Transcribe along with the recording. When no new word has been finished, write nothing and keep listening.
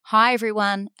Hi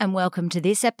everyone and welcome to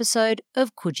this episode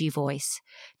of Coogee Voice.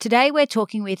 Today we're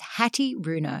talking with Hattie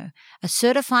Runow, a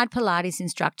certified Pilates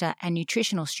instructor and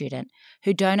nutritional student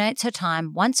who donates her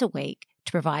time once a week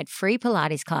to provide free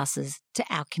Pilates classes to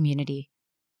our community.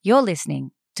 You're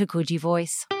listening to Coogee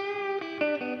Voice.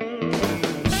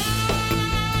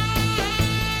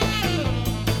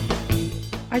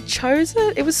 I chose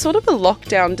it. It was sort of a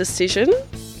lockdown decision.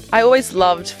 I always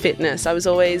loved fitness. I was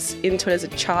always into it as a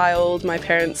child. My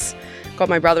parents got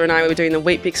my brother and I, we were doing the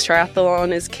Weet-Bix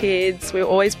triathlon as kids. We were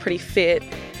always pretty fit.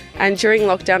 And during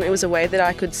lockdown, it was a way that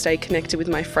I could stay connected with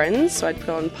my friends. So I'd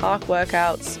put on park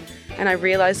workouts and I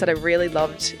realised that I really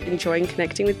loved enjoying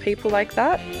connecting with people like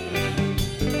that.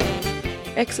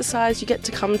 Exercise, you get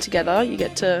to come together. You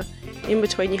get to, in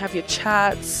between, you have your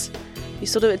chats.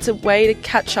 It's a way to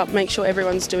catch up, make sure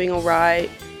everyone's doing all right.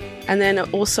 And then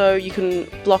also you can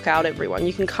block out everyone.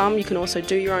 You can come, you can also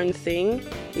do your own thing.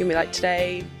 You can be like,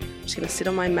 today I'm just going to sit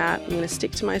on my mat, I'm going to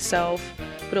stick to myself.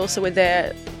 But also we're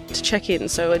there to check in.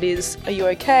 So it is, are you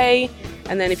okay?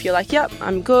 And then if you're like, yep,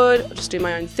 I'm good, I'll just do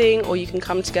my own thing. Or you can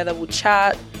come together, we'll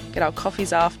chat, get our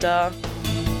coffees after.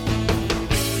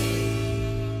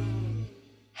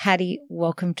 Hattie,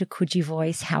 welcome to Coogee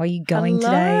Voice. How are you going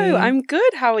today? Hello, I'm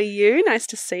good. How are you? Nice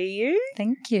to see you.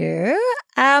 Thank you.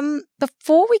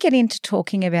 Before we get into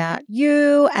talking about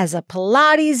you as a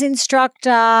Pilates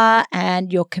instructor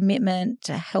and your commitment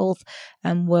to health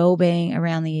and well-being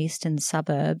around the eastern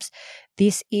suburbs,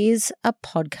 this is a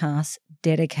podcast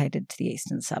dedicated to the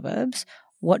eastern suburbs.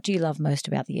 What do you love most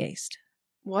about the east?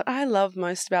 What I love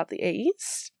most about the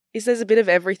east is there's a bit of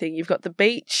everything. You've got the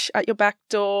beach at your back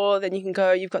door, then you can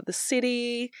go, you've got the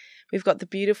city, we've got the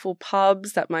beautiful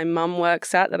pubs that my mum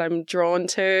works at that I'm drawn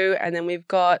to, and then we've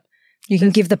got... You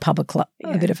can give the pub a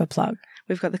bit of a plug.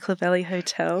 We've got the Clovelly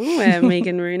Hotel where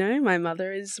Megan Runow, my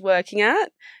mother, is working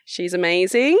at. She's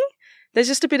amazing. There's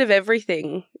just a bit of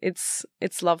everything. It's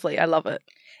lovely. I love it.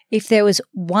 If there was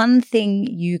one thing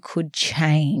you could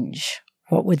change,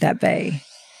 what would that be?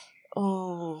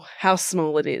 Oh, how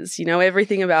small it is. You know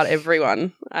everything about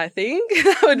everyone, I think.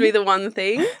 That would be the one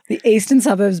thing. The eastern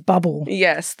suburbs bubble.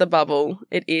 Yes, the bubble.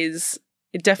 It is.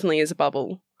 It definitely is a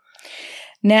bubble.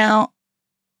 Now,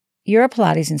 you're a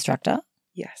Pilates instructor.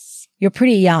 Yes. You're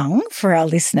pretty young for our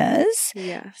listeners.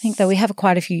 Yes. I think that we have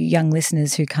quite a few young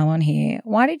listeners who come on here.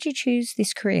 Why did you choose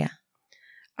this career?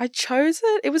 I chose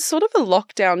it. It was sort of a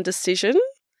lockdown decision.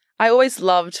 I always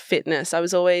loved fitness. I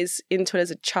was always into it as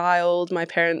a child. My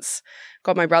parents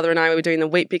got my brother and I, we were doing the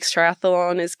Weet-Bix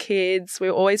triathlon as kids. We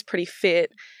were always pretty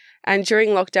fit. And during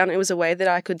lockdown, it was a way that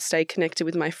I could stay connected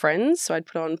with my friends. So I'd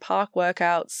put on park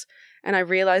workouts and I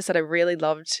realised that I really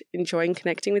loved enjoying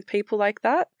connecting with people like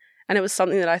that. And it was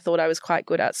something that I thought I was quite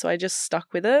good at. So I just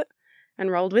stuck with it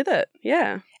and rolled with it.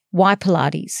 Yeah. Why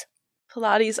Pilates?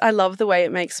 Pilates, I love the way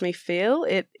it makes me feel.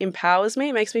 It empowers me.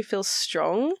 It makes me feel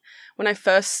strong. When I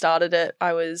first started it,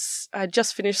 I had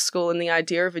just finished school and the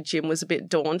idea of a gym was a bit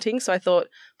daunting. So I thought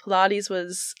Pilates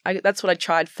that's what I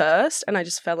tried first and I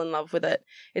just fell in love with it.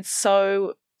 It's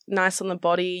so nice on the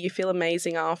body. You feel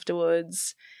amazing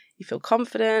afterwards. You feel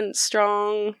confident,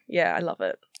 strong. Yeah, I love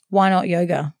it. Why not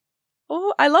yoga?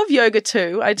 Oh, I love yoga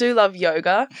too. I do love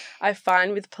yoga. I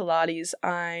find with Pilates,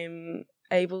 I'm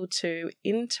able to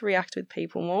interact with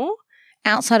people more.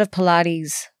 Outside of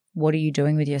Pilates, what are you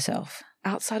doing with yourself?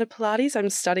 Outside of Pilates, I'm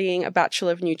studying a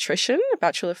Bachelor of Nutrition, a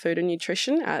Bachelor of Food and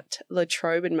Nutrition at La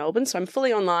Trobe in Melbourne. So I'm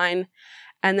fully online.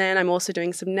 And then I'm also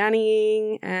doing some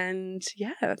nannying and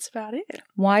yeah, that's about it.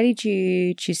 Why did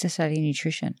you choose to study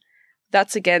nutrition?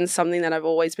 That's, again, something that I've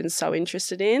always been so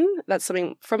interested in. That's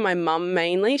something from my mum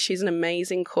mainly. She's an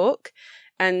amazing cook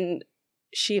and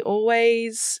she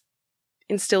always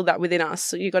instilled that within us.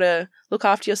 So you got to look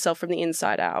after yourself from the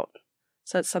inside out.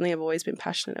 So that's something I've always been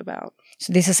passionate about.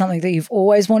 So this is something that you've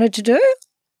always wanted to do?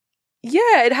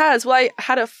 Yeah, it has. Well,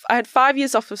 I had 5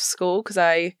 years off of school because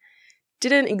I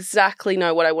didn't exactly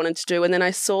know what I wanted to do. And then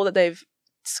I saw that they've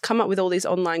come up with all these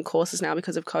online courses now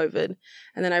because of COVID.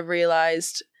 And then I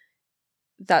realised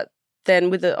that then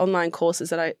with the online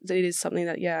courses that it is something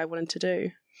that, I wanted to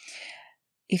do.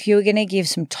 If you were going to give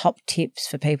some top tips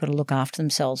for people to look after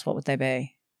themselves, what would they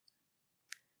be?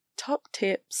 Top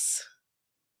tips,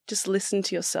 just listen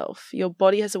to yourself. Your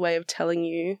body has a way of telling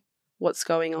you what's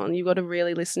going on. You've got to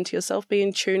really listen to yourself, be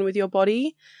in tune with your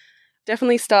body.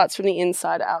 Definitely starts from the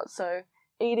inside out. So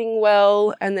eating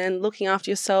well and then looking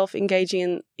after yourself,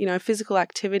 engaging in, physical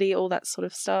activity, all that sort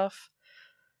of stuff.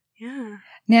 Yeah.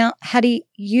 Now, Hattie,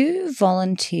 you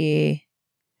volunteer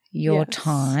your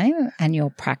time and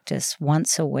your practice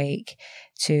once a week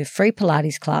to free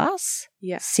Pilates class,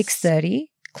 6:30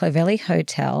 Clovelly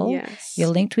Hotel. Yes. You're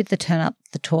linked with the Turn Up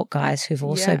the Talk guys who've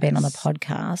also been on the Yes.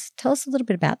 podcast. Tell us a little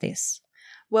bit about this.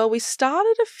 Well, we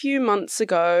started a few months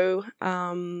ago.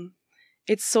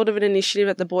 It's sort of an initiative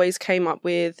that the boys came up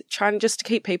with, trying just to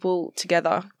keep people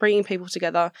together, bringing people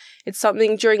together. It's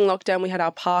something during lockdown we had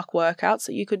our park workouts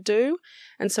that you could do.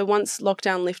 And so once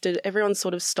lockdown lifted, everyone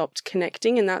sort of stopped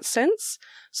connecting in that sense.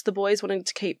 So the boys wanted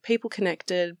to keep people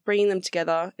connected, bringing them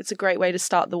together. It's a great way to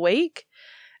start the week.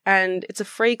 And it's a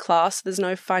free class. So there's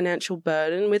no financial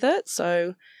burden with it.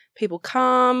 So people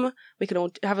come, we can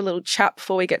all have a little chat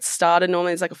before we get started.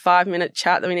 Normally it's like a 5-minute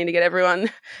chat that we need to get everyone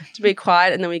to be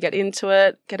quiet, and then we get into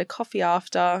it, get a coffee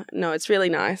after. No, it's really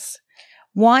nice.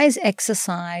 Why is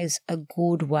exercise a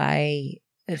good way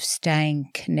of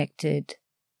staying connected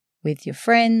with your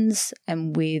friends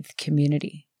and with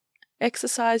community?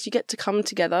 Exercise, you get to come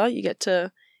together, you get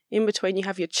to, in between you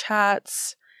have your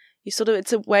chats,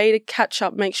 it's a way to catch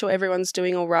up, make sure everyone's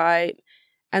doing all right.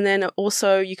 And then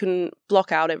also you can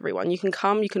block out everyone. You can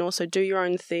come, you can also do your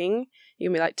own thing. You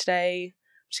can be like, today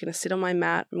I'm just going to sit on my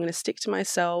mat, I'm going to stick to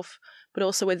myself. But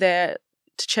also we're there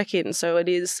to check in. So it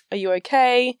is, are you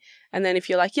okay? And then if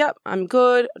you're like, yep, I'm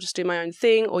good, I'll just do my own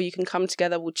thing. Or you can come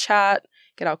together, we'll chat,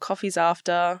 get our coffees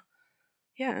after.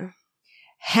 Yeah.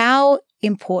 How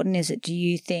important is it, do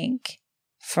you think,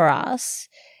 for us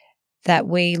that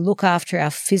we look after our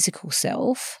physical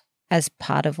self as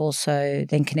part of also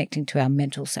then connecting to our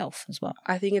mental self as well?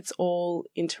 I think it's all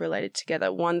interrelated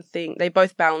together. One thing, they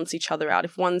both balance each other out.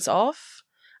 If one's off,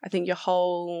 I think the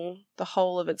whole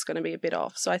of it's going to be a bit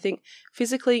off. So I think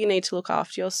physically you need to look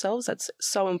after yourselves. That's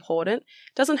so important.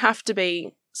 It doesn't have to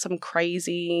be some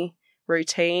crazy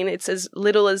routine. It's as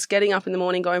little as getting up in the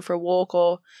morning, going for a walk,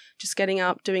 or just getting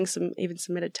up, doing some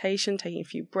meditation, taking a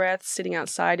few breaths, sitting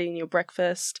outside, eating your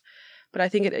breakfast. But I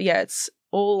think it's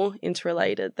all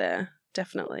interrelated there,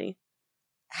 definitely.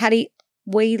 Hattie,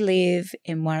 we live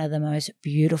in one of the most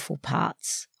beautiful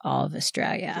parts of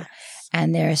Australia, Yes.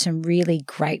 and there are some really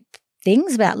great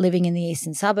things about living in the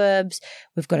eastern suburbs.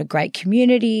 We've got a great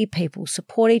community, people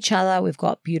support each other, we've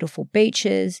got beautiful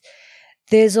beaches.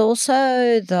 There's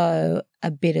also, though,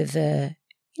 a bit of a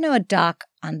dark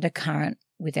undercurrent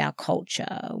with our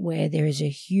culture where there is a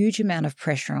huge amount of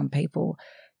pressure on people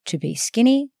to be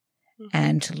skinny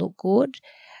and to look good.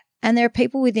 And there are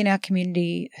people within our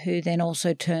community who then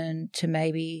also turn to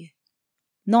maybe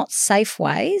not safe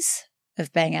ways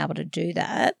of being able to do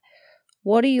that.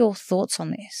 What are your thoughts on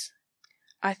this?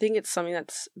 I think it's something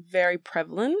that's very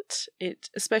prevalent,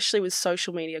 especially with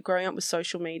social media. Growing up with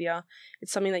social media,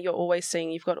 it's something that you're always seeing.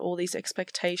 You've got all these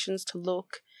expectations to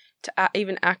look, to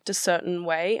even act a certain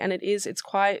way, and it's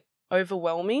quite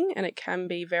overwhelming, and it can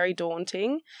be very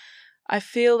daunting. I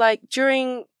feel like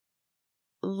during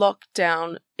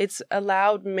lockdown, it's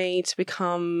allowed me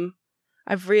to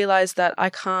I've realized that I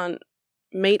can't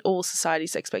meet all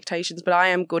society's expectations, but I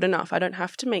am good enough. I don't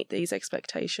have to meet these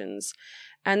expectations.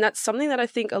 And that's something that I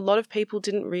think a lot of people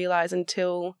didn't realize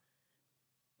until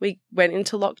we went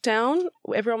into lockdown.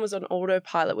 Everyone was on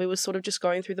autopilot. We were sort of just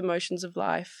going through the motions of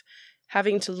life,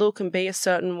 having to look and be a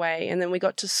certain way. And then we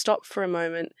got to stop for a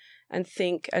moment and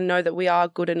think and know that we are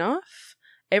good enough.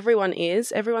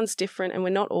 Everyone's different, and we're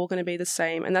not all going to be the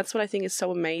same. And that's what I think is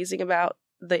so amazing about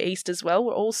the East as well.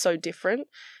 We're all so different.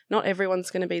 Not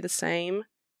everyone's going to be the same.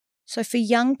 So for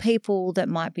young people that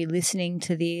might be listening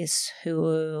to this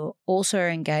who also are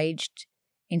engaged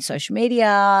in social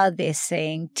media, they're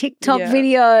seeing TikTok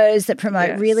videos that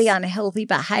promote really unhealthy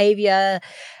behavior.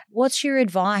 What's your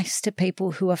advice to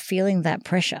people who are feeling that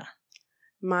pressure?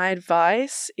 My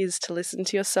advice is to listen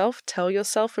to yourself, tell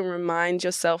yourself and remind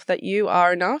yourself that you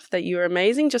are enough, that you are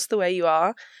amazing just the way you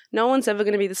are. No one's ever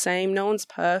going to be the same. No one's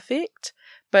perfect,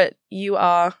 but you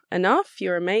are enough.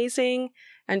 You're amazing.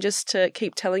 And just to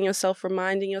keep telling yourself,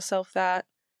 reminding yourself that.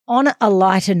 On a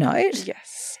lighter note,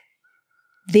 yes,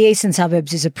 the eastern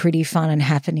suburbs is a pretty fun and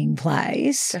happening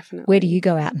place. Definitely. Where do you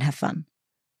go out and have fun?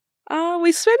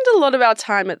 We spend a lot of our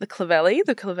time at the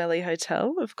Clovelly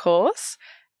Hotel, of course.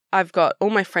 I've got all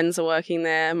my friends are working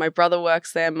there. My brother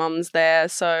works there. Mum's there.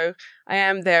 So I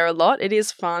am there a lot. It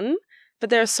is fun, but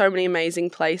there are so many amazing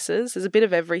places. There's a bit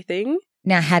of everything.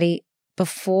 Now, Hattie,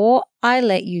 before I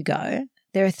let you go,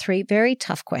 there are 3 very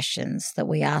tough questions that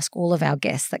we ask all of our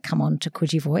guests that come on to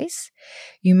Coogee Voice.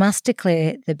 You must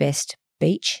declare the best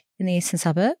beach in the eastern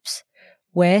suburbs,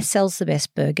 where sells the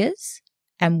best burgers,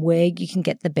 and where you can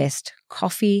get the best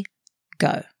coffee.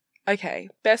 Go. Okay,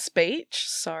 best beach,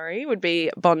 would be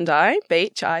Bondi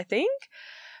Beach, I think.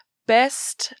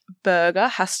 Best burger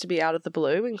has to be Out of the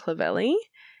Blue in Clovelly.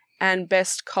 And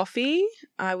best coffee,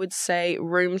 I would say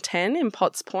Room 10 in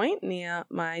Potts Point near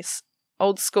my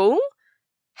old school.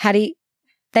 Hattie,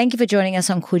 thank you for joining us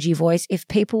on Coogee Voice. If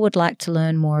people would like to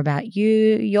learn more about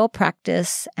you, your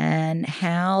practice, and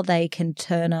how they can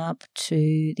turn up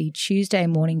to the Tuesday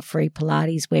morning free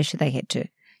Pilates, where should they head to?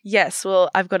 Yes,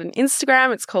 well, I've got an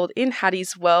Instagram. It's called In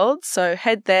Hatties World. So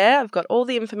head there. I've got all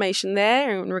the information there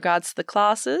in regards to the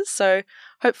classes. So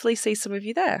hopefully see some of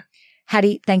you there.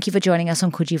 Hattie, thank you for joining us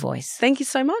on Coogee Voice. Thank you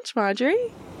so much,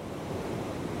 Marjorie.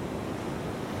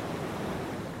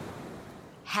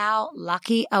 How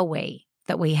lucky are we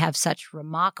that we have such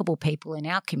remarkable people in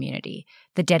our community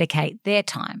that dedicate their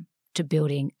time to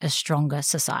building a stronger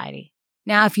society.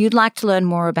 Now, if you'd like to learn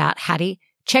more about Hattie,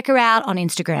 check her out on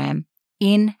Instagram,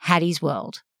 In Hatties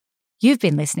World. You've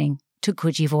been listening to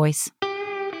Coogee Voice.